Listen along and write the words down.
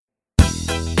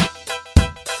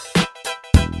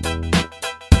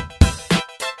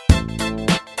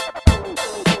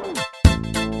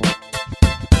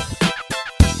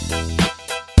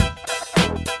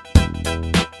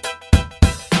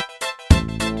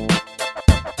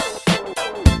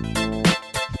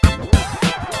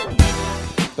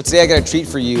But today I got a treat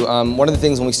for you. One of the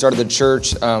things when we started the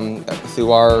church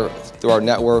through our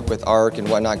network with ARC and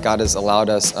whatnot, God has allowed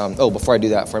us. Before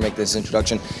I make this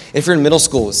introduction, if you're in middle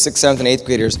school, 6th, 7th, and 8th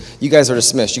graders, you guys are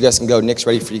dismissed. You guys can go. Nick's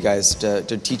ready for you guys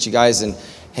to teach you guys and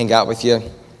hang out with you.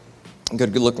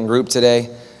 Good looking group today.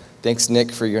 Thanks,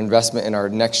 Nick, for your investment in our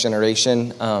next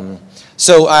generation.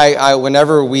 So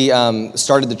whenever we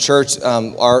started the church,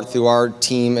 through our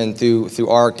team and through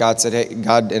ARC, God said, hey,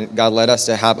 God led us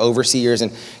to have overseers,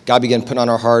 and God began putting on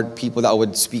our heart people that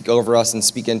would speak over us and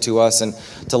speak into us and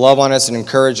to love on us and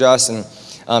encourage us.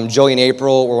 And Joey and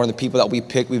April were one of the people that we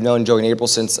picked. We've known Joey and April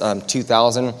since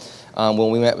 2000.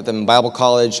 When we met with them in Bible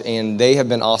college, and they have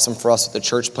been awesome for us at the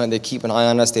church plant. They keep an eye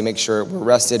on us. They make sure we're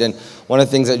rested. And one of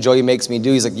the things that Joey makes me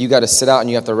do, he's like, you got to sit out and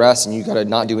you have to rest and you got to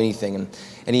not do anything.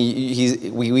 And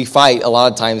we fight a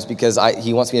lot of times because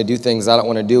he wants me to do things I don't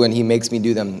want to do, and he makes me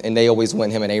do them. And they always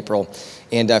win, him and April.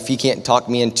 And if he can't talk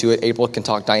me into it, April can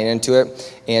talk Diane into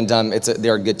it. And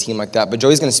they're a good team like that. But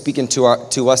Joey's going to speak to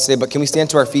us today. But can we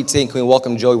stand to our feet today and can we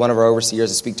welcome Joey, one of our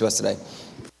overseers, to speak to us today?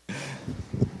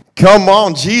 Come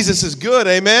on, Jesus is good,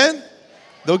 amen?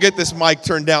 They'll get this mic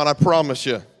turned down, I promise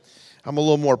you. I'm a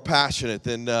little more passionate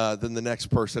than the next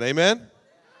person, amen?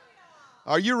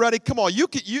 Are you ready? Come on, you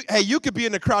could be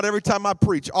in the crowd every time I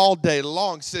preach all day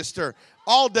long, sister,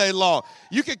 all day long.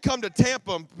 You could come to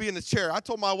Tampa and be in the chair. I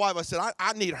told my wife, I said,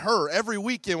 I need her every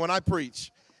weekend when I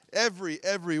preach,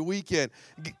 every weekend.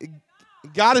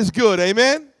 God is good,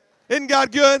 amen? Isn't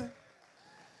God good?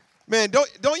 Man,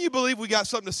 don't you believe we got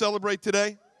something to celebrate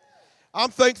today? I'm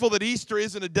thankful that Easter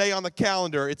isn't a day on the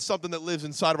calendar. It's something that lives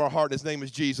inside of our heart. His name is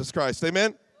Jesus Christ.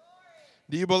 Amen?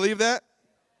 Do you believe that?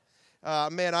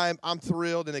 Man, I'm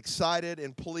thrilled and excited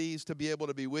and pleased to be able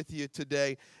to be with you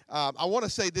today. I want to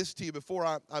say this to you before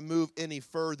I move any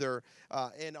further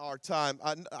in our time.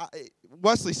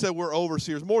 Wesley said we're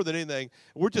overseers. More than anything,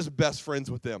 we're just best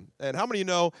friends with them. And how many of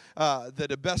you know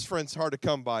that a best friend's hard to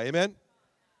come by? Amen?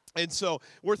 And so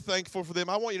we're thankful for them.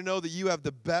 I want you to know that you have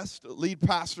the best lead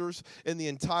pastors in the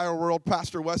entire world.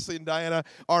 Pastor Wesley and Diana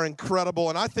are incredible.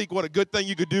 And I think what a good thing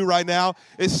you could do right now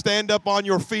is stand up on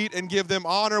your feet and give them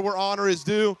honor where honor is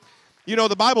due. You know,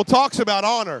 the Bible talks about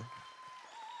honor.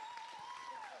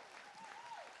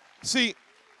 See,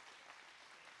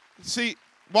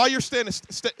 while you're standing,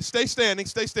 stay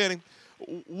standing.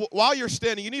 While you're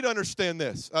standing, you need to understand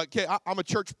this. Okay, I'm a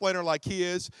church planter like he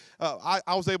is. I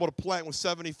was able to plant with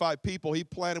 75 people. He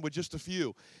planted with just a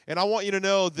few. And I want you to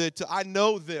know that I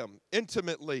know them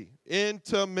intimately. And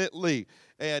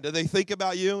they think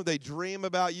about you. They dream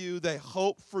about you. They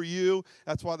hope for you.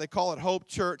 That's why they call it Hope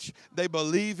Church. They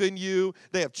believe in you.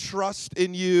 They have trust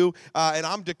in you. And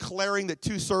I'm declaring that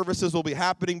 2 services will be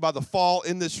happening by the fall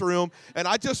in this room. And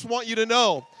I just want you to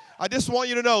know.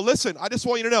 Listen, I just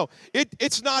want you to know,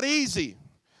 it's not easy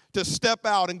to step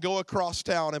out and go across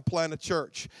town and plant a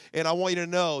church. And I want you to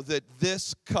know that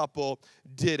this couple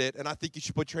did it. And I think you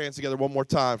should put your hands together one more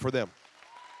time for them.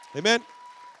 Amen?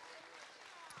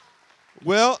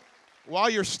 Well, while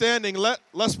you're standing,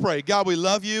 let's pray. God, we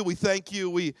love you. We thank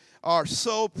you. We are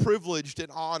so privileged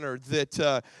and honored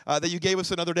that you gave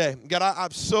us another day. God, I'm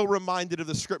so reminded of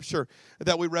the scripture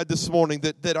that we read this morning,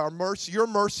 that your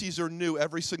mercies are new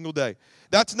every single day.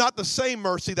 That's not the same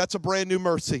mercy. That's a brand new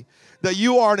mercy. That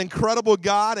you are an incredible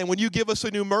God, and when you give us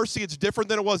a new mercy, it's different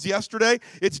than it was yesterday.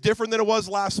 It's different than it was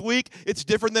last week. It's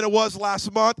different than it was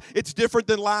last month. It's different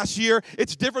than last year.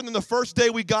 It's different than the first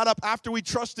day we got up after we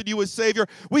trusted you as Savior.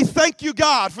 We thank you,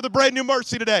 God, for the brand new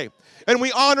mercy today. And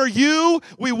we honor you,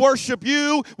 we worship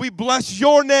you, we bless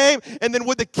your name, and then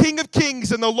would the King of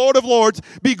Kings and the Lord of Lords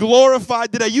be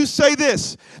glorified today. You say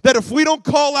this, that if we don't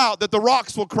call out, that the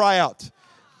rocks will cry out.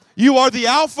 You are the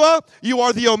Alpha, you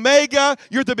are the Omega,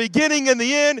 you're the beginning and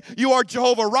the end. You are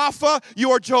Jehovah Rapha,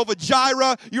 you are Jehovah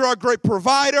Jireh, you're our great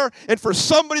provider. And for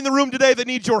somebody in the room today that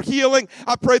needs your healing,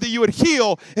 I pray that you would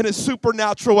heal in a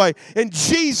supernatural way. In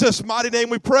Jesus' mighty name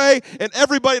we pray, and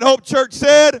everybody at Hope Church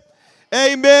said,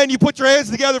 amen. You put your hands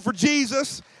together for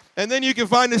Jesus, and then you can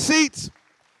find the seats.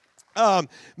 Man,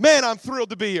 I'm thrilled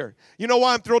to be here. You know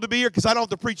why I'm thrilled to be here? Because I don't have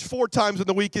to preach 4 times in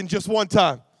the weekend, just 1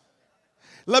 time.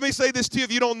 Let me say this to you.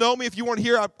 If you don't know me, if you weren't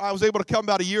here, I was able to come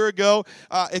about a year ago.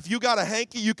 If you got a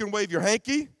hanky, you can wave your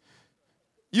hanky.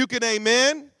 You can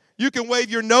amen. You can wave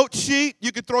your note sheet.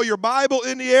 You can throw your Bible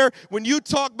in the air. When you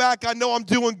talk back, I know I'm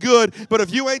doing good. But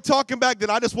if you ain't talking back, then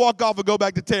I just walk off and go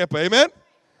back to Tampa. Amen?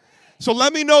 So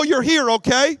let me know you're here,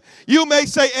 okay? You may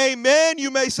say amen. You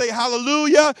may say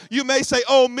hallelujah. You may say,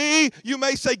 oh, me. You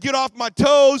may say, get off my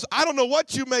toes. I don't know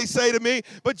what you may say to me,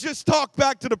 but just talk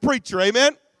back to the preacher.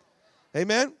 Amen?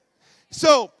 Amen?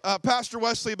 So, Pastor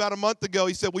Wesley, about a month ago,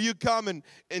 he said, will you come and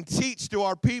teach to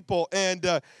our people? And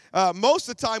most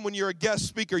of the time when you're a guest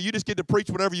speaker, you just get to preach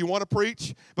whatever you want to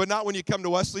preach, but not when you come to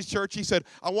Wesley's church. He said,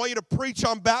 I want you to preach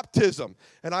on baptism.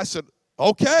 And I said,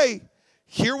 okay,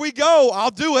 here we go. I'll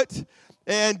do it.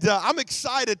 And I'm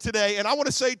excited today. And I want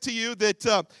to say to you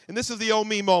that, and this is the oh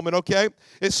me moment, okay?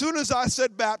 As soon as I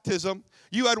said baptism,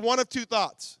 you had one of two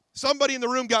thoughts. Somebody in the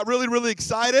room got really, really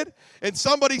excited, and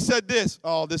somebody said this,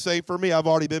 oh, this ain't for me. I've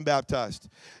already been baptized.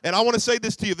 And I want to say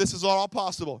this to you. This is all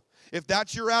possible. If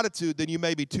that's your attitude, then you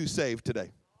may be too saved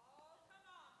today.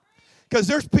 Because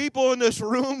there's people in this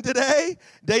room today,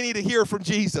 they need to hear from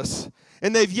Jesus.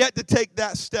 And they've yet to take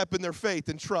that step in their faith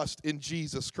and trust in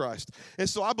Jesus Christ. And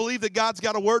so I believe that God's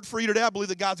got a word for you today. I believe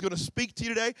that God's going to speak to you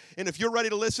today. And if you're ready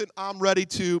to listen, I'm ready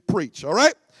to preach, all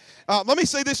right? Let me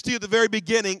say this to you at the very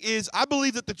beginning is I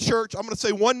believe that the church, I'm going to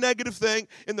say one negative thing,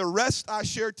 and the rest I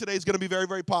shared today is going to be very,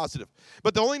 very positive.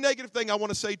 But the only negative thing I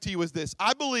want to say to you is this.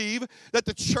 I believe that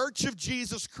the church of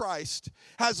Jesus Christ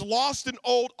has lost an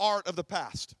old art of the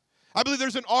past. I believe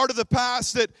there's an art of the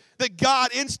past that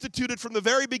God instituted from the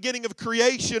very beginning of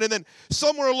creation, and then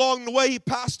somewhere along the way, he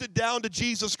passed it down to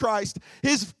Jesus Christ,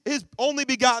 his only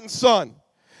begotten Son.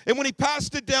 And when he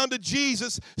passed it down to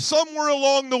Jesus, somewhere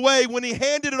along the way, when he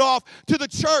handed it off to the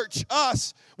church,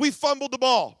 us, we fumbled the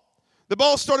ball. The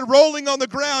ball started rolling on the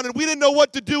ground, and we didn't know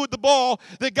what to do with the ball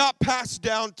that got passed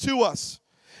down to us.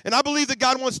 And I believe that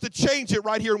God wants to change it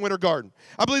right here in Winter Garden.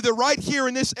 I believe that right here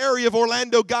in this area of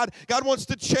Orlando, God wants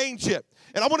to change it.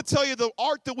 And I want to tell you the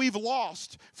art that we've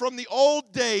lost from the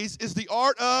old days is the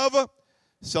art of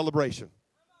celebration.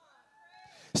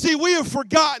 See, we have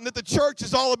forgotten that the church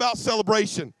is all about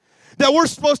celebration. That we're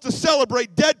supposed to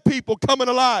celebrate dead people coming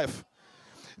alive.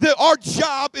 That our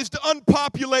job is to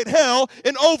unpopulate hell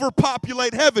and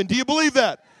overpopulate heaven. Do you believe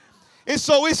that? And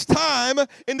so it's time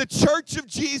in the church of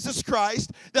Jesus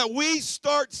Christ that we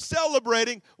start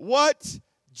celebrating what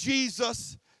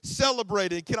Jesus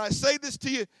celebrated. Can I say this to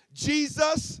you?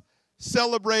 Jesus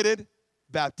celebrated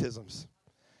baptisms.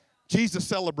 Jesus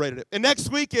celebrated it. And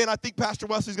next weekend, I think Pastor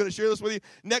Wesley's going to share this with you.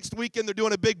 Next weekend, they're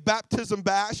doing a big baptism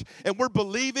bash, and we're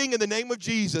believing in the name of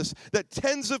Jesus that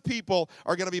tens of people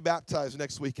are going to be baptized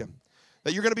next weekend.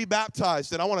 That you're going to be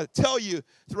baptized. And I want to tell you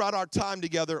throughout our time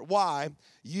together why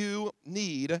you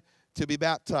need to be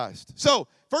baptized. So,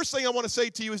 first thing I want to say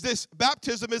to you is this.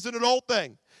 Baptism isn't an old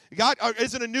thing. God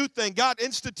isn't a new thing. God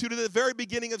instituted it at the very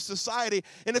beginning of society.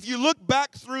 And if you look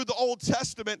back through the Old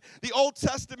Testament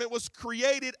was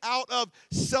created out of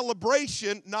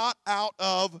celebration, not out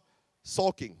of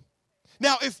sulking.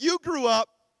 Now, if you grew up,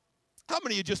 how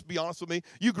many of you, just be honest with me,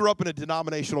 you grew up in a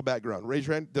denominational background? Raise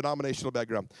your hand, denominational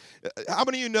background. How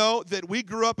many of you know that we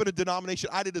grew up in a denomination?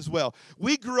 I did as well.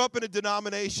 We grew up in a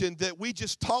denomination that we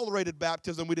just tolerated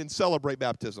baptism. We didn't celebrate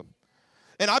baptism.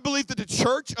 And I believe that the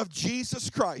church of Jesus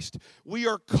Christ, we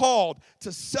are called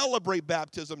to celebrate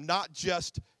baptism, not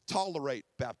just tolerate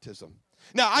baptism.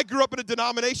 Now, I grew up in a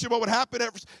denomination. What would happen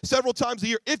several times a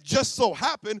year, if just so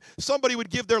happened, somebody would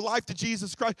give their life to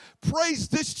Jesus Christ. Praise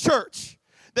this church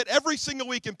that every single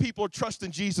weekend people are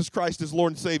trusting Jesus Christ as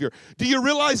Lord and Savior. Do you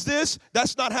realize this?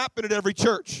 That's not happening at every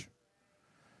church.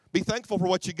 Be thankful for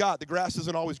what you got. The grass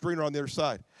isn't always greener on the other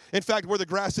side. In fact, where the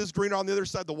grass is greener on the other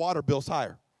side, the water bill's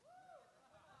higher.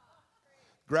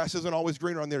 Grass isn't always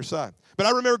greener on the other side. But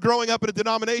I remember growing up in a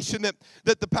denomination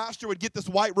that the pastor would get this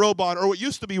white robe on, or it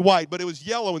used to be white, but it was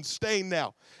yellow and stained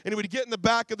now. And he would get in the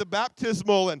back of the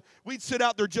baptismal, and we'd sit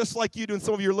out there just like you do, and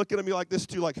some of you are looking at me like this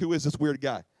too, like, who is this weird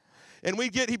guy? And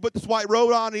he put this white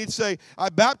robe on, and he'd say, I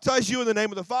baptize you in the name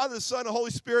of the Father, the Son, and the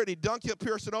Holy Spirit. And he'd dunk you,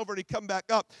 pierce it over, and he'd come back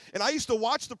up. And I used to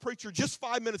watch the preacher. Just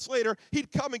 5 minutes later,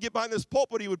 he'd come and get behind this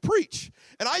pulpit, and he would preach.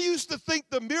 And I used to think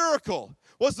the miracle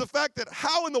was the fact that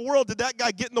how in the world did that guy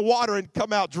get in the water and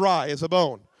come out dry as a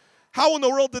bone? How in the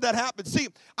world did that happen? See,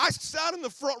 I sat in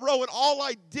the front row, and all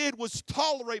I did was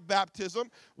tolerate baptism.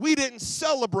 We didn't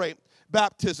celebrate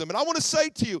baptism. And I want to say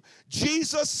to you,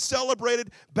 Jesus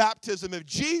celebrated baptism. If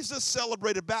Jesus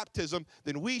celebrated baptism,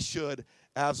 then we should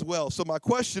as well. So my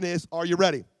question is, are you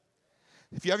ready?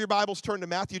 If you have your Bibles, turn to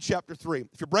Matthew chapter 3.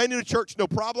 If you're brand new to church, no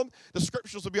problem. The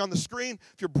scriptures will be on the screen.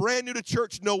 If you're brand new to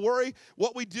church, no worry.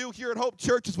 What we do here at Hope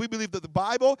Church is we believe that the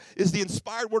Bible is the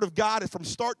inspired word of God, and from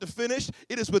start to finish,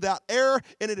 it is without error,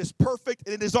 and it is perfect,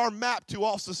 and it is our map to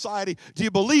all society. Do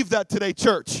you believe that today,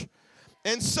 church?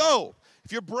 And so,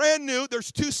 if you're brand new,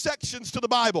 there's two sections to the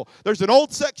Bible. There's an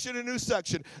old section and a new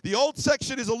section. The old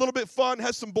section is a little bit fun,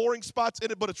 has some boring spots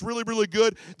in it, but it's really, really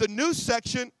good. The new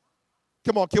section,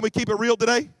 come on, can we keep it real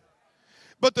today?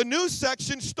 But the new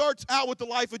section starts out with the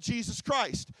life of Jesus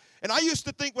Christ. And I used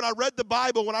to think when I read the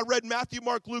Bible, when I read Matthew,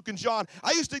 Mark, Luke, and John,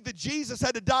 I used to think that Jesus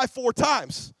had to die 4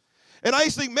 times. And I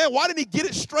used to think, man, why didn't he get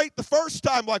it straight the first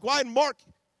time? Like, why in Mark?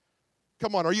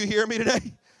 Come on, are you hearing me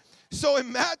today? So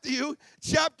in Matthew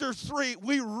chapter 3,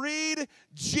 we read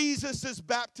Jesus'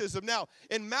 baptism. Now,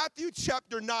 in Matthew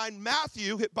chapter 9,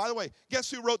 Matthew, by the way,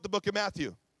 guess who wrote the book of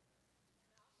Matthew?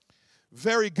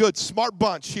 Very good, smart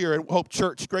bunch here at Hope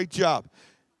Church. Great job.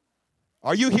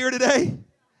 Are you here today?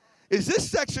 Is this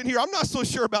section here? I'm not so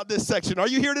sure about this section. Are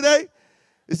you here today?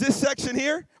 Is this section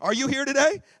here? Are you here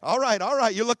today? All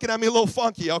right. You're looking at me a little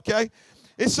funky, okay?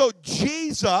 And so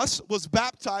Jesus was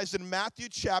baptized in Matthew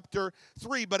chapter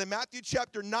 3, but in Matthew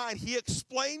chapter 9, he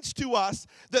explains to us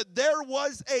that there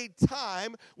was a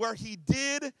time where he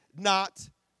did not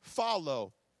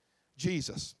follow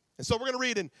Jesus. And so we're going to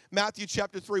read in Matthew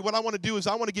chapter 3. What I want to do is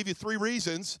I want to give you 3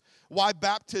 reasons why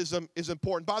baptism is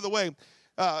important. By the way,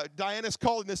 Diana's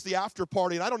calling this the after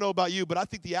party, and I don't know about you, but I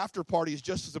think the after party is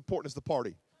just as important as the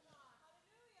party.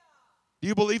 Do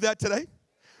you believe that today?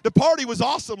 The party was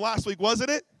awesome last week, wasn't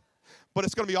it? But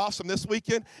it's going to be awesome this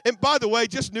weekend. And by the way,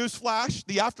 just news flash,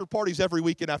 the after party's every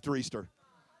weekend after Easter.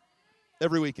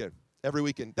 Every weekend. Every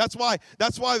weekend. That's why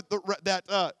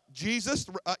Jesus,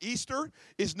 Easter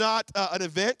is not an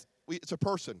event. It's a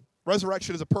person.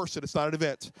 Resurrection is a person. It's not an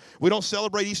event. We don't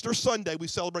celebrate Easter Sunday. We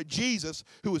celebrate Jesus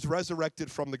who was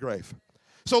resurrected from the grave.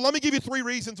 So let me give you 3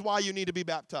 reasons why you need to be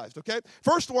baptized, okay?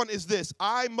 First one is this.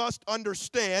 I must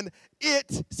understand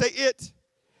it. Say it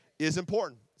is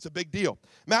important. It's a big deal.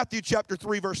 Matthew chapter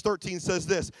 3, verse 13 says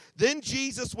this. Then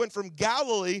Jesus went from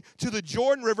Galilee to the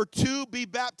Jordan River to be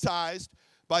baptized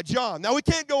by John. Now, we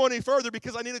can't go any further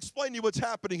because I need to explain to you what's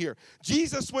happening here.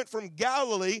 Jesus went from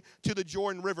Galilee to the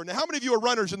Jordan River. Now, how many of you are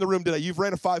runners in the room today? You've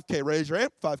ran a 5K, raise your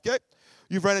hand. 5K.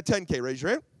 You've ran a 10K, raise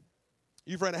your hand.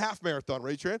 You've ran a half marathon,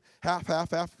 raise your hand.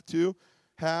 Half, 2,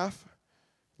 half.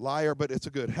 Liar, but it's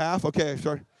a good half. Okay,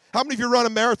 sorry. How many of you run a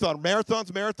marathon?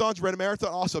 Marathons, ran a marathon?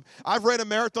 Awesome. I've ran a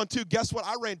marathon too. Guess what?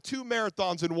 I ran 2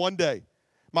 marathons in one day.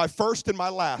 My first and my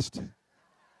last.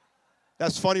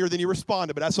 That's funnier than you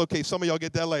responded, but that's okay. Some of y'all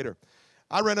get that later.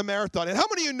 I ran a marathon. And how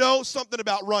many of you know something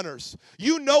about runners?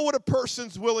 You know what a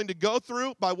person's willing to go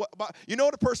through you know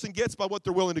what a person gets by what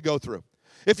they're willing to go through.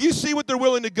 If you see what they're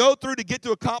willing to go through to get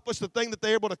to accomplish the thing that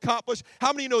they're able to accomplish,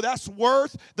 how many of you know that's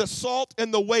worth the salt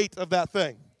and the weight of that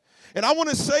thing? And I want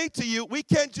to say to you, we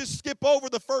can't just skip over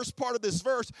the first part of this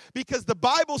verse because the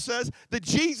Bible says that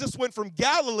Jesus went from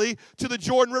Galilee to the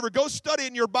Jordan River. Go study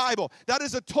in your Bible. That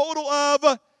is a total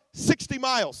of 60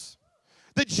 miles.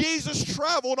 That Jesus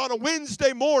traveled on a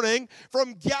Wednesday morning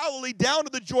from Galilee down to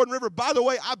the Jordan River. By the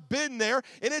way, I've been there,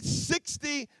 and it's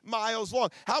 60 miles long.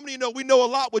 How many of you know we know a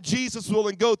lot what Jesus was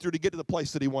willing to go through to get to the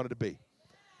place that he wanted to be?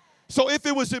 So if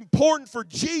it was important for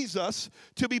Jesus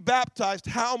to be baptized,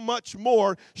 how much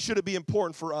more should it be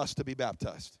important for us to be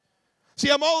baptized? See,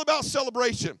 I'm all about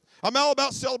celebration. I'm all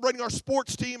about celebrating our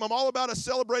sports team. I'm all about us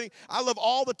celebrating. I love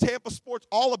all the Tampa sports,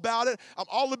 all about it. I'm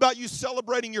all about you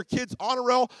celebrating your kid's honor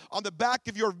roll on the back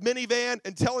of your minivan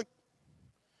and telling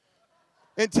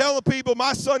people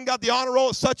my son got the honor roll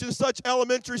at such and such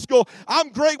elementary school. I'm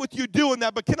great with you doing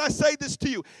that, but can I say this to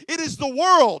you? It is the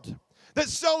world that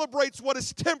celebrates what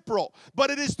is temporal, but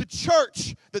it is the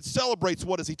church that celebrates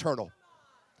what is eternal.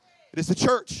 It is the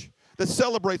church that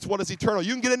celebrates what is eternal.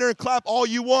 You can get in there and clap all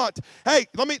you want. Hey,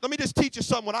 let me just teach you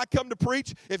something. When I come to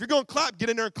preach, if you're going to clap, get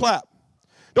in there and clap.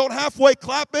 Don't halfway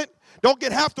clap it. Don't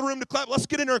get half the room to clap. Let's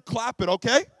get in there and clap it,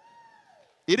 okay?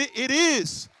 It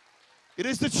is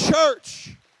the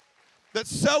church that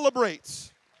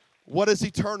celebrates what is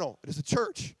eternal. It is the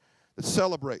church that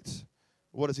celebrates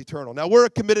what is eternal. Now, we're a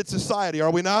committed society,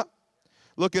 are we not?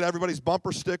 Look at everybody's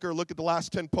bumper sticker. Look at the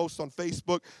last 10 posts on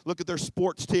Facebook. Look at their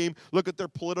sports team. Look at their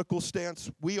political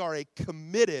stance. We are a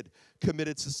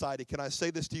committed society. Can I say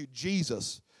this to you?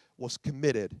 Jesus was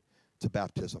committed to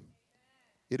baptism.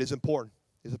 It is important.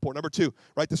 It is important. Number 2,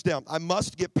 write this down. I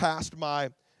must get past my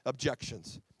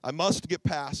objections. I must get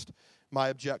past my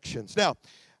objections. Now,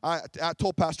 I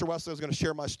told Pastor Wesley I was going to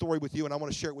share my story with you, and I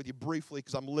want to share it with you briefly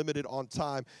because I'm limited on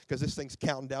time because this thing's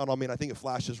counting down on me, and I think it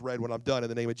flashes red when I'm done in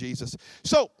the name of Jesus.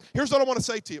 So here's what I want to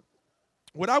say to you.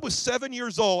 When I was 7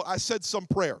 years old, I said some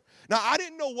prayer. Now, I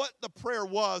didn't know what the prayer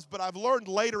was, but I've learned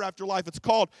later after life it's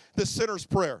called the sinner's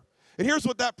prayer. And here's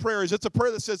what that prayer is. It's a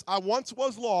prayer that says, I once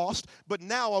was lost, but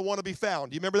now I want to be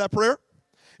found. Do you remember that prayer?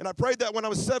 And I prayed that when I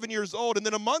was 7 years old. And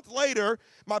then a month later,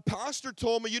 my pastor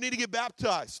told me, you need to get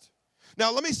baptized. Now,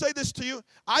 let me say this to you.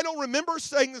 I don't remember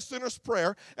saying the sinner's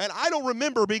prayer, and I don't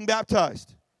remember being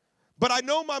baptized. But I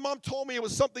know my mom told me it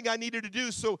was something I needed to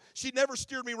do, so she never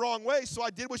steered me wrong way, so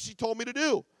I did what she told me to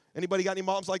do. Anybody got any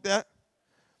moms like that?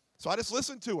 So I just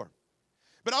listened to her.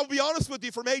 But I'll be honest with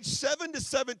you, from age 7 to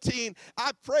 17,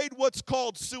 I prayed what's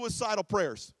called suicidal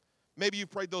prayers. Maybe you've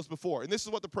prayed those before. And this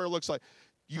is what the prayer looks like.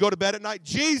 You go to bed at night,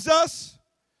 Jesus,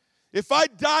 if I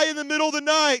die in the middle of the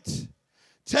night,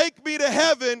 take me to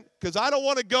heaven, because I don't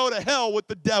want to go to hell with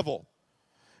the devil.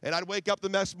 And I'd wake up the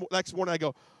next morning, I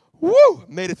go, woo,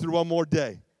 made it through one more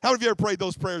day. How many of you ever prayed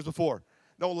those prayers before?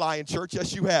 Don't lie in church.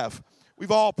 Yes, you have.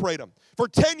 We've all prayed them. For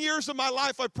 10 years of my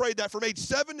life, I prayed that from age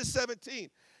 7 to 17.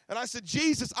 And I said,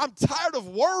 Jesus, I'm tired of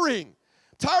worrying,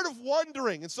 tired of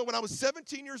wondering. And so when I was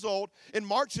 17 years old, in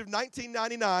March of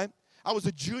 1999, I was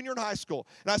a junior in high school.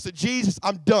 And I said, Jesus,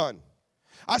 I'm done.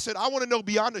 I said, I want to know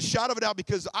beyond a shadow of a doubt,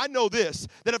 because I know this,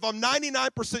 that if I'm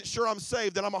 99% sure I'm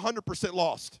saved, then I'm 100%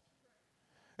 lost.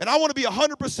 And I want to be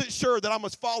 100% sure that I'm a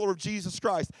follower of Jesus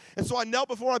Christ. And so I knelt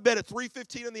before my bed at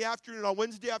 3:15 in the afternoon on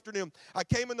Wednesday afternoon. I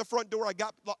came in the front door. I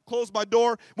closed my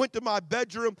door, went to my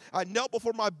bedroom. I knelt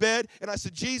before my bed, and I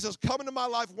said, Jesus, come into my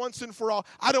life once and for all.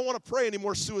 I don't want to pray any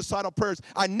more suicidal prayers.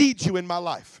 I need you in my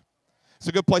life. It's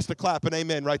a good place to clap an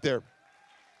amen right there.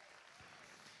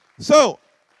 So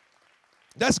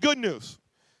that's good news.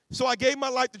 So I gave my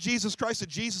life to Jesus Christ. I said,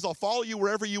 Jesus, I'll follow you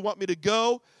wherever you want me to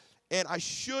go. And I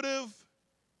should have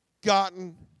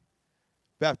gotten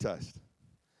baptized.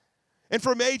 And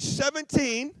from age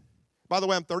 17, by the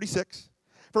way, I'm 36.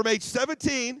 From age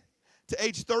 17 to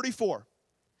age 34,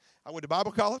 I went to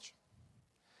Bible college.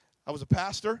 I was a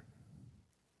pastor.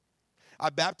 I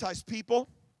baptized people.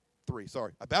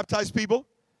 I baptized people.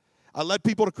 I led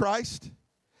people to Christ.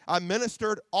 I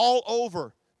ministered all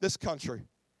over this country.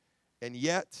 And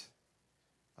yet,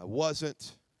 I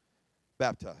wasn't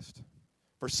baptized.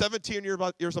 For 17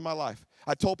 years of my life,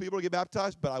 I told people to get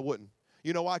baptized, but I wouldn't.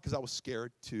 You know why? Because I was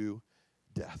scared to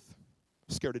death. I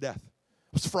was scared to death.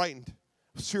 I was frightened. I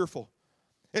was fearful.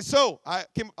 And so,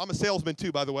 I'm a salesman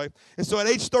too, by the way. And so at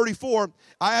age 34,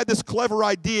 I had this clever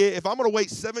idea. If I'm going to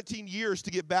wait 17 years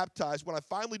to get baptized, when I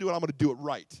finally do it, I'm going to do it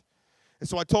right. And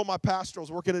so I told my pastor, I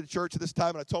was working at a church at this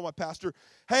time, and I told my pastor,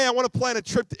 hey, I want to plan a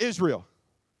trip to Israel.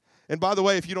 And by the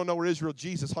way, if you don't know where Israel,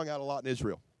 Jesus hung out a lot in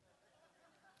Israel.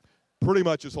 Pretty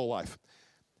much his whole life.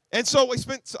 And so I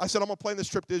said, I'm going to plan this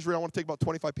trip to Israel. I want to take about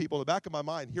 25 people. In the back of my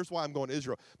mind, here's why I'm going to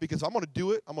Israel. Because I'm going to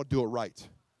do it right.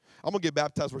 I'm going to get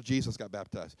baptized where Jesus got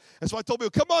baptized. And so I told people,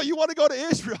 come on, you want to go to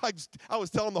Israel? I was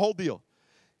telling them the whole deal.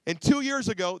 And 2 years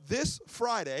ago, this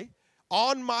Friday,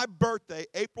 on my birthday,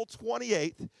 April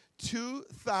 28th,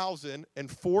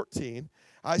 2014,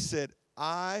 I said,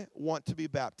 I want to be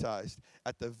baptized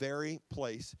at the very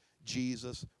place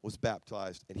Jesus was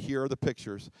baptized. And here are the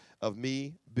pictures of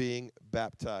me being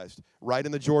baptized right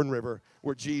in the Jordan River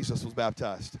where Jesus was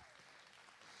baptized.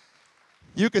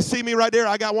 You can see me right there.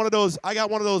 I got one of those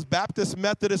Baptist,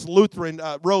 Methodist, Lutheran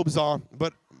robes on,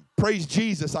 but praise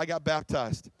Jesus, I got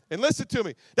baptized. And listen to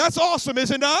me. That's awesome, is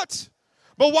it not?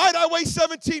 But why did I wait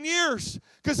 17 years?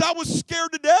 Because I was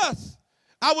scared to death.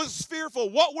 I was fearful.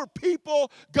 What were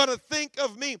people going to think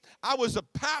of me? I was a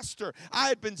pastor. I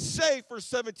had been saved for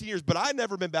 17 years, but I had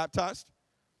never been baptized.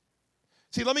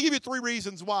 See, let me give you 3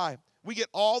 reasons why. We get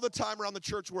all the time around the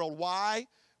church world why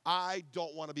I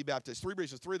don't want to be baptized. 3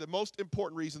 reasons. 3 of the most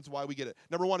important reasons why we get it.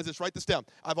 Number 1 is this. Write this down.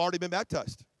 I've already been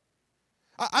baptized.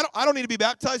 I don't need to be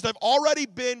baptized. I've already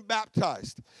been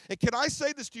baptized. And can I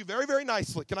say this to you very, very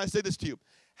nicely? Can I say this to you?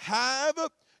 Have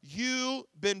you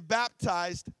been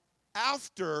baptized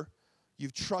after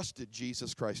you've trusted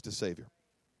Jesus Christ as Savior?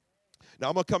 Now,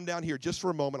 I'm going to come down here just for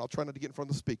a moment. I'll try not to get in front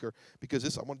of the speaker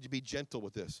because I want you to be gentle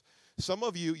with this. Some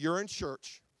of you, you're in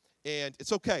church, and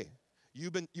it's okay.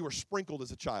 You were sprinkled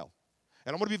as a child.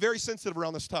 And I'm going to be very sensitive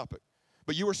around this topic.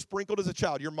 But you were sprinkled as a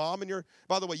child. Your mom and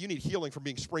by the way, you need healing from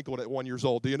being sprinkled at 1 year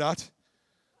old, do you not?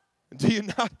 Do you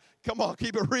not? Come on,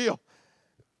 keep it real.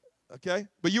 Okay?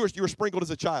 But you were sprinkled as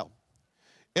a child.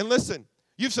 And listen,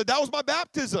 you've said, that was my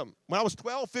baptism. When I was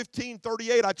 12, 15,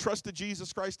 38, I trusted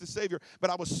Jesus Christ as Savior.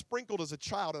 But I was sprinkled as a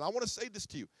child. And I want to say this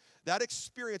to you. That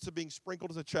experience of being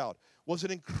sprinkled as a child was an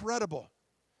incredible,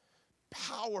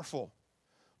 powerful,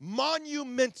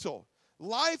 monumental,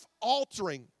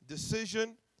 life-altering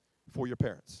decision for your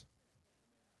parents.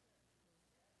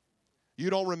 You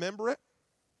don't remember it?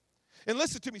 And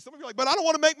listen to me. Some of you are like, but I don't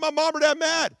want to make my mom or dad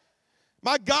mad.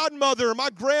 My godmother, or my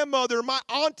grandmother, or my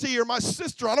auntie, or my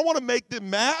sister, I don't want to make them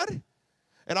mad.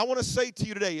 And I want to say to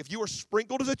you today, if you were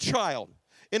sprinkled as a child,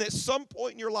 and at some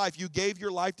point in your life you gave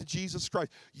your life to Jesus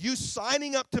Christ, you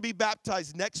signing up to be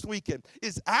baptized next weekend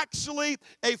is actually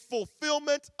a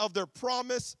fulfillment of their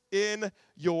promise in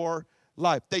your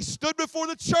life. They stood before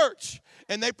the church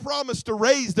and they promised to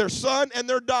raise their son and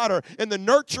their daughter in the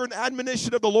nurture and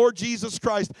admonition of the Lord Jesus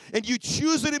Christ. And you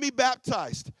choosing to be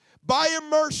baptized by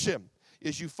immersion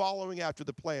is you following after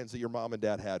the plans that your mom and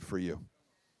dad had for you.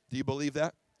 Do you believe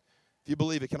that? If you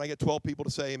believe it, can I get 12 people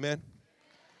to say amen?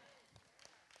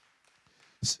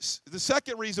 The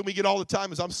second reason we get all the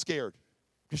time is I'm scared.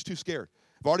 Just too scared.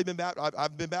 I've been baptized. I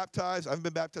haven't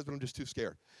been baptized, but I'm just too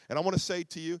scared. And I want to say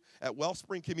to you, at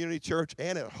Wellspring Community Church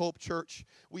and at Hope Church,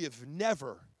 we have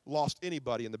never lost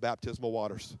anybody in the baptismal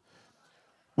waters.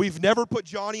 We've never put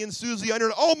Johnny and Susie under.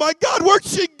 Oh, my God, where'd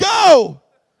she go?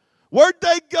 Where'd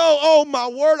they go? Oh, my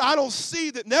word, I don't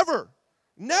see that. Never.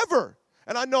 Never.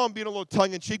 And I know I'm being a little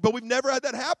tongue-in-cheek, but we've never had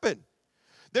that happen.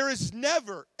 There has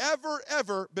never, ever,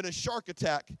 ever been a shark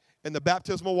attack in the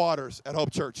baptismal waters at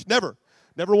Hope Church. Never.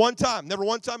 Never one time. Never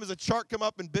one time has a shark come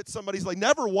up and bit somebody's leg.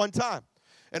 Never one time.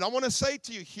 And I want to say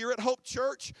to you, here at Hope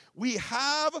Church, we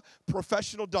have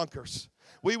professional dunkers.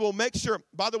 We will make sure,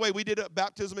 by the way, we did a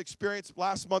baptism experience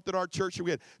last month at our church.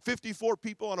 We had 54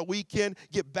 people on a weekend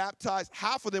get baptized.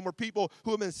 Half of them were people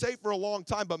who have been saved for a long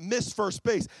time but missed first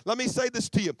base. Let me say this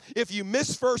to you. If you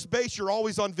miss first base, you're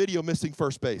always on video missing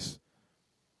first base.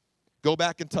 Go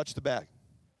back and touch the bag.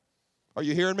 Are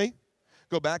you hearing me?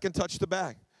 Go back and touch the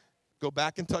bag. Go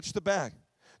back and touch the bag.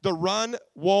 The run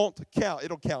won't count.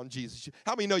 It'll count in Jesus.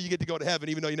 How many know you get to go to heaven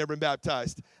even though you've never been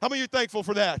baptized? How many of you are thankful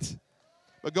for that?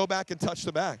 But go back and touch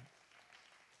the bag.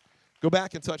 Go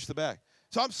back and touch the bag.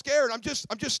 So I'm scared. I'm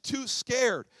just too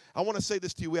scared. I want to say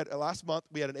this to you. Last month,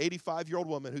 we had an 85-year-old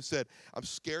woman who said, I'm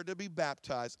scared to be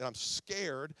baptized, and I'm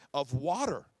scared of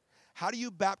water. How do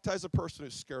you baptize a person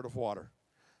who's scared of water?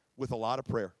 With a lot of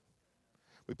prayer.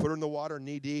 We put her in the water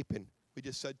knee deep, and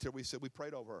we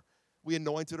prayed over her. We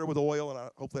anointed her with oil, and I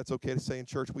hope that's okay to say in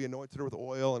church. We anointed her with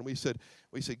oil, and we said,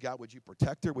 God, would you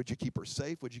protect her? Would you keep her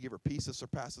safe? Would you give her peace that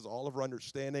surpasses all of her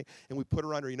understanding? And we put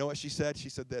her under. You know what she said? She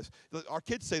said this. Our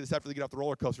kids say this after they get off the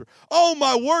roller coaster. Oh,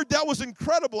 my word, that was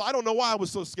incredible. I don't know why I was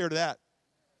so scared of that.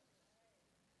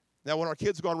 Now, when our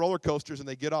kids go on roller coasters and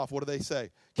they get off, what do they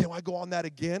say? Can I go on that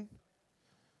again?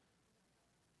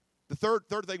 The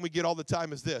third thing we get all the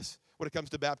time is this when it comes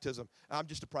to baptism. I'm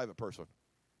just a private person.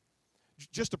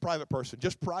 Just a private person.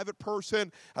 Just private person.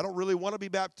 I don't really want to be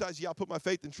baptized. Yeah, I'll put my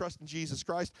faith and trust in Jesus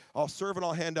Christ. I'll serve and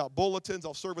I'll hand out bulletins.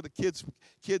 I'll serve with the kids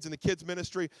in the kids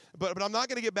ministry. But I'm not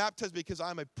going to get baptized because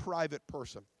I'm a private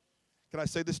person. Can I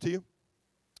say this to you?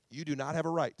 You do not have a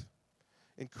right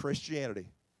in Christianity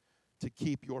to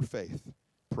keep your faith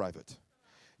private.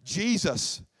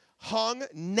 Jesus hung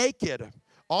naked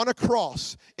on a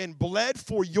cross and bled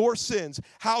for your sins.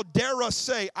 How dare us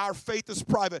say our faith is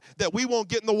private, that we won't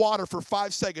get in the water for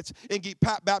 5 seconds and get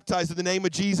baptized in the name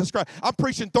of Jesus Christ. I'm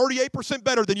preaching 38%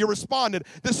 better than you responded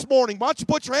this morning. Why don't you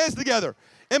put your hands together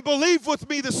and believe with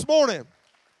me this morning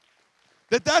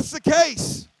that that's the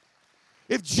case.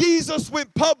 If Jesus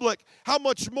went public, how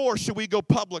much more should we go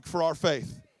public for our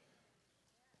faith?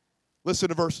 Listen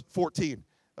to verse 14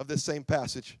 of this same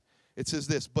passage. It says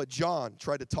this, but John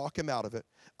tried to talk him out of it.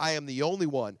 I am the only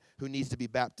one who needs to be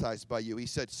baptized by you. He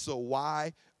said, so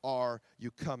why are you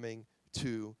coming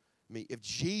to me? If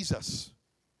Jesus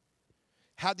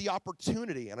had the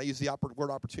opportunity, and I use the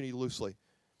word opportunity loosely,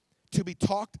 to be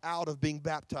talked out of being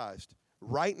baptized,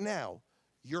 right now,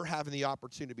 you're having the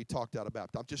opportunity to be talked out of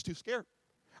baptism. I'm just too scared.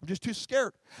 I'm just too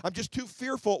scared. I'm just too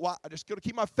fearful. Well, I'm just going to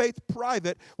keep my faith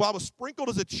private. Well, I was sprinkled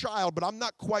as a child, but I'm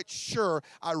not quite sure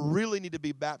I really need to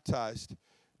be baptized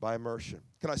by immersion.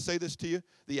 Can I say this to you?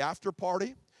 The after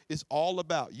party is all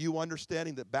about you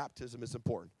understanding that baptism is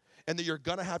important and that you're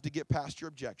going to have to get past your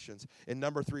objections. And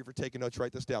number 3, for taking notes,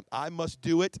 write this down. I must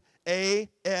do it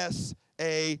ASAP.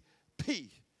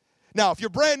 Now, if you're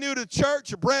brand new to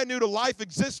church, you're brand new to life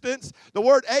existence, the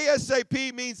word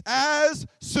ASAP means as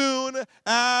soon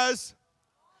as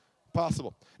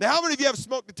possible. Now, how many of you have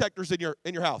smoke detectors in your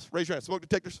house? Raise your hand. Smoke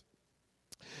detectors.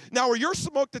 Now, are your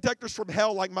smoke detectors from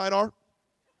hell like mine are?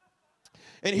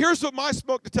 And here's what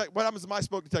what happens to my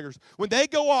smoke detectors. When they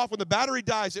go off, when the battery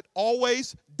dies, it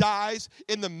always dies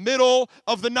in the middle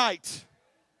of the night.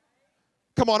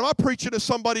 Come on, am I preaching to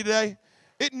somebody today?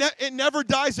 It never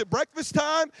dies at breakfast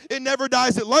time. It never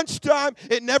dies at lunchtime.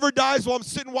 It never dies while I'm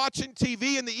sitting watching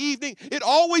TV in the evening. It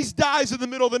always dies in the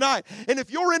middle of the night. And if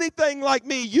you're anything like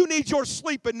me, you need your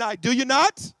sleep at night. Do you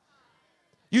not?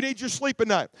 You need your sleep at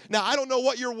night. Now, I don't know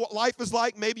what your life is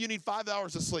like. Maybe you need 5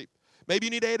 hours of sleep. Maybe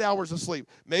you need 8 hours of sleep.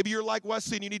 Maybe you're like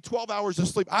Wesley and you need 12 hours of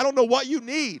sleep. I don't know what you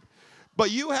need. But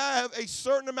you have a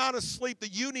certain amount of sleep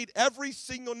that you need every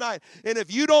single night. And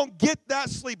if you don't get that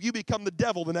sleep, you become the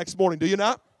devil the next morning. Do you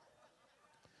not?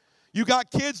 You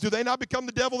got kids. Do they not become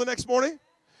the devil the next morning?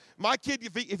 My kid,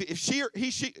 if she,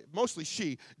 mostly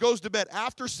she, goes to bed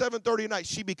after 7:30 at night,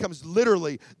 she becomes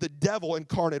literally the devil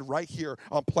incarnate right here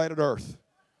on planet Earth.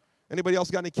 Anybody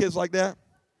else got any kids like that?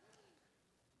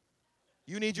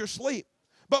 You need your sleep.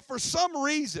 But for some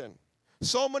reason,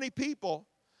 so many people,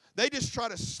 they just try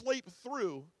to sleep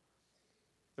through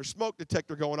their smoke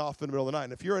detector going off in the middle of the night.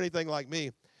 And if you're anything like me,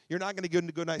 you're not going to get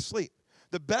into a good night's sleep.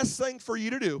 The best thing for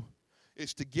you to do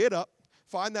is to get up,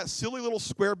 find that silly little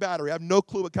square battery. I have no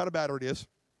clue what kind of battery it is,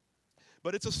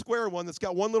 but it's a square one that's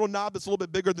got one little knob that's a little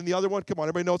bit bigger than the other one. Come on,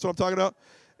 everybody knows what I'm talking about?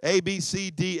 A, B,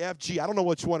 C, D, F, G. I don't know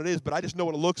which one it is, but I just know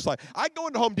what it looks like. I go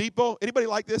into Home Depot. Anybody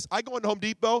like this? I go into Home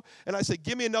Depot, and I say,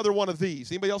 give me another one of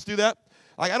these. Anybody else do that?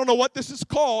 Like, I don't know what this is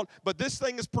called, but this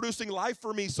thing is producing life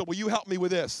for me, so will you help me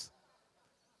with this?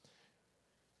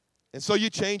 And so you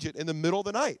change it in the middle of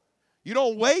the night. You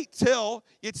don't wait till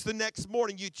it's the next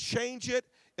morning. You change it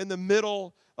in the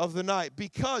middle of the night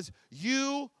because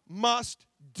you must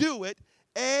do it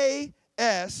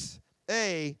ASAP.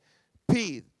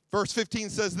 Verse 15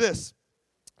 says this,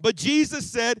 but Jesus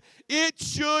said, it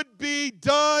should be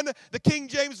done. The King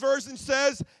James Version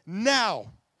says,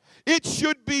 now. It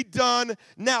should be done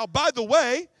now. By the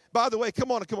way,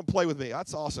 come on and play with me.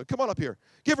 That's awesome. Come on up here.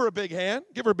 Give her a big hand.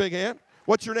 Give her a big hand.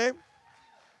 What's your name?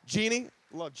 Jeannie?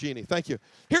 Love Jeannie. Thank you.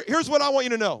 Here's what I want you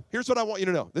to know. Here's what I want you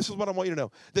to know. This is what I want you to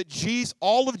know. That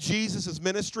all of Jesus'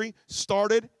 ministry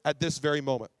started at this very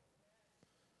moment.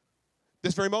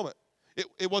 This very moment.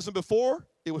 It wasn't before.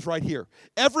 It was right here.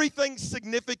 Everything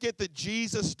significant that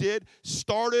Jesus did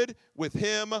started with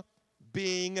him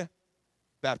being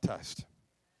baptized.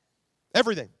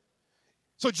 Everything.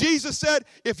 So Jesus said,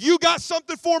 if you got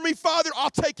something for me, Father, I'll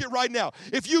take it right now.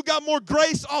 If you got more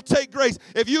grace, I'll take grace.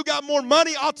 If you got more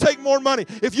money, I'll take more money.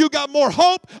 If you got more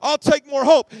hope, I'll take more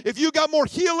hope. If you got more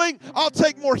healing, I'll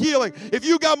take more healing. If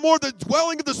you got more the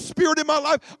dwelling of the Spirit in my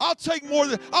life, I'll take more.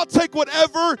 I'll take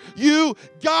whatever you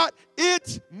got.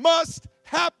 It must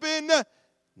happen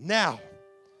now.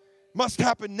 Must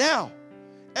happen now.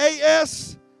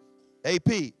 ASAP.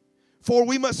 For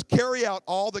we must carry out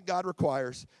all that God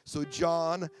requires. So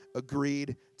John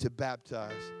agreed to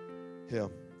baptize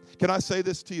him. Can I say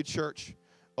this to you, church?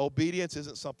 Obedience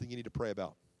isn't something you need to pray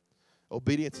about.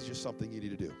 Obedience is just something you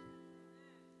need to do.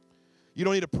 You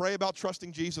don't need to pray about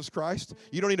trusting Jesus Christ.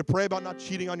 You don't need to pray about not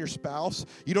cheating on your spouse.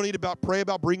 You don't need to pray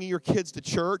about bringing your kids to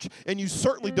church. And you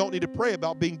certainly don't need to pray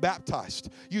about being baptized.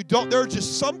 There are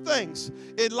just some things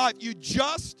in life you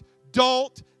just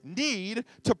don't need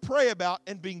to pray about,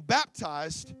 and being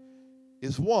baptized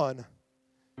is one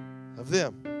of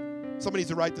them. Somebody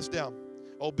needs to write this down.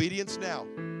 Obedience now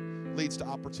leads to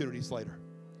opportunities later.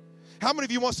 How many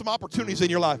of you want some opportunities in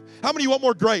your life? How many of you want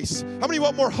more grace? How many of you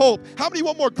want more hope? How many of you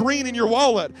want more green in your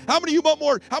wallet? How many of you want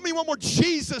more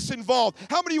Jesus involved?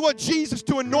 How many of you want Jesus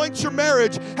to anoint your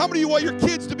marriage? How many of you want your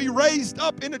kids to be raised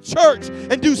up in a church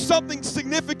and do something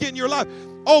significant in your life?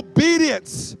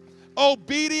 Obedience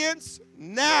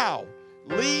now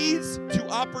leads to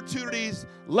opportunities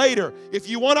later. If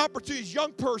you want opportunities,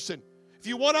 young person, if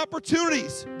you want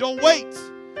opportunities, don't wait.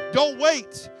 Don't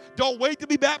wait. Don't wait to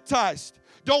be baptized.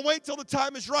 Don't wait till the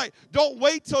time is right. Don't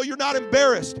wait till you're not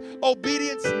embarrassed.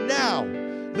 Obedience now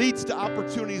leads to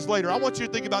opportunities later. I want you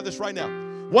to think about this right now.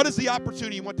 What is the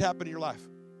opportunity you want to happen in your life?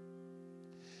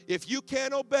 If you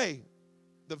can't obey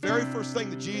the very first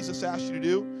thing that Jesus asked you to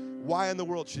do, why in the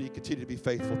world should he continue to be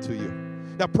faithful to you?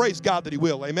 Now, praise God that he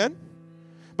will. Amen?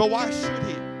 But why should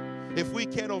he if we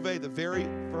can't obey the very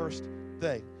first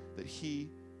thing that he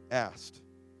asked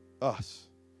us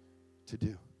to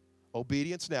do?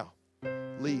 Obedience now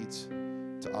leads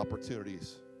to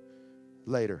opportunities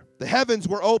later. The heavens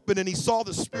were open, and he saw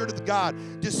the Spirit of God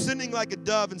descending like a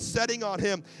dove and setting on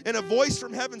him. And a voice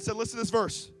from heaven said, listen to this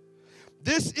verse.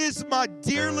 This is my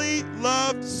dearly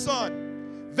loved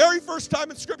Son. Very first time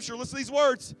in Scripture. Listen to these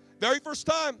words. Very first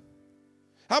time.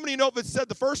 How many know if it's said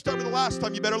the first time or the last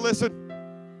time, you better listen?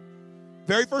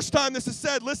 Very first time this is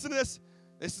said. Listen to this.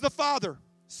 This is the Father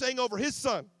saying over his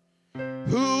Son,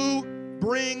 who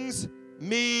brings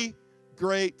me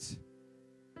great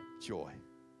joy.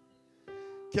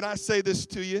 Can I say this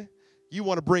to you? You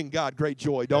want to bring God great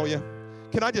joy, don't you?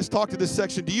 Can I just talk to this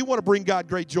section? Do you want to bring God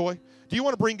great joy? Do you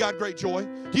want to bring God great joy?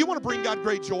 Do you want to bring God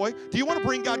great joy? Do you want to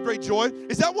bring God great joy?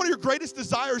 Is that one of your greatest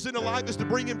desires in life, is to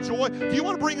bring him joy? Do you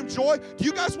want to bring him joy? Do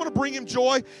you guys want to bring him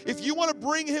joy? If you want to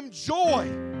bring him joy,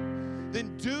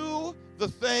 then do the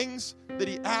things that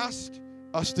he asked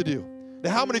us to do.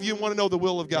 Now, how many of you want to know the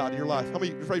will of God in your life? How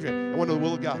many of you, raise your hand, I want to know the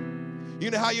will of God. You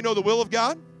know how you know the will of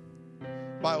God?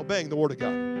 By obeying the Word of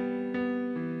God.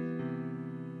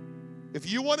 If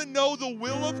you want to know the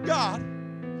will of God,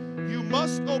 You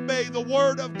must obey the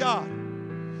word of God.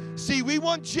 See, we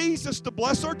want Jesus to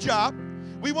bless our job.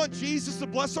 We want Jesus to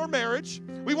bless our marriage.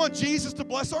 We want Jesus to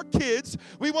bless our kids.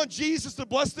 We want Jesus to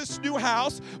bless this new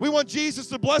house. We want Jesus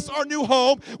to bless our new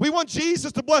home. We want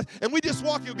Jesus to bless. And we just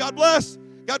walk you, God bless.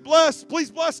 God bless.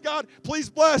 Please bless, God. Please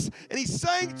bless. And he's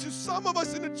saying to some of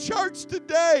us in the church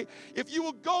today, if you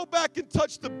will go back and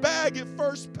touch the bag at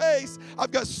first pace,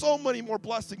 I've got so many more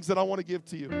blessings that I want to give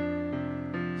to you.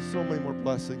 So many more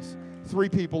blessings. 3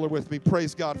 people are with me.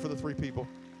 Praise God for the 3 people.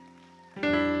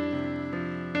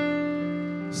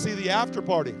 See, the after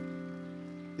party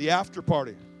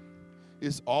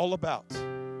is all about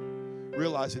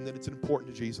realizing that it's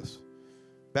important to Jesus.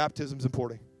 Baptism's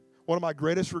important. One of my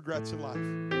greatest regrets in life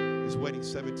is waiting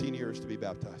 17 years to be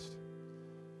baptized.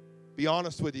 Be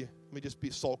honest with you. Let me just be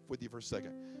sulk with you for a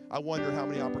second. I wonder how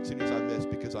many opportunities I missed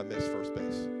because I missed first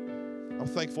base. I'm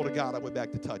thankful to God I went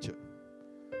back to touch it.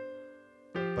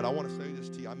 But I want to say this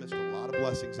to you. I missed a lot of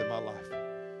blessings in my life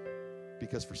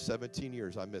because for 17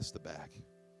 years I missed the bag.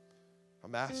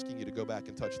 I'm asking you to go back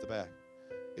and touch the bag.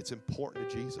 It's important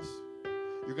to Jesus.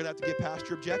 You're going to have to get past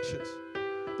your objections.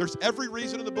 There's every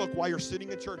reason in the book why you're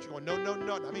sitting in church going, no,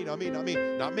 not me,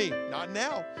 not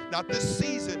now, not this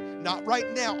season, not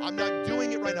right now. I'm not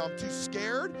doing it right now. I'm too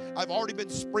scared. I've already been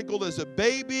sprinkled as a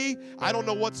baby. I don't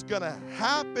know what's going to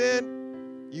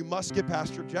happen. You must get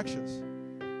past your objections,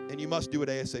 and you must do it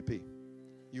ASAP.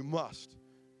 You must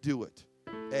do it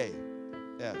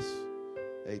ASAP.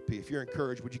 If you're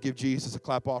encouraged, would you give Jesus a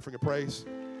clap offering of praise?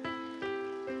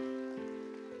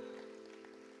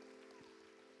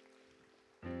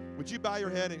 Would you bow your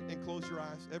head and close your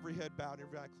eyes? Every head bowed,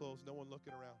 every eye closed, no one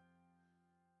looking around.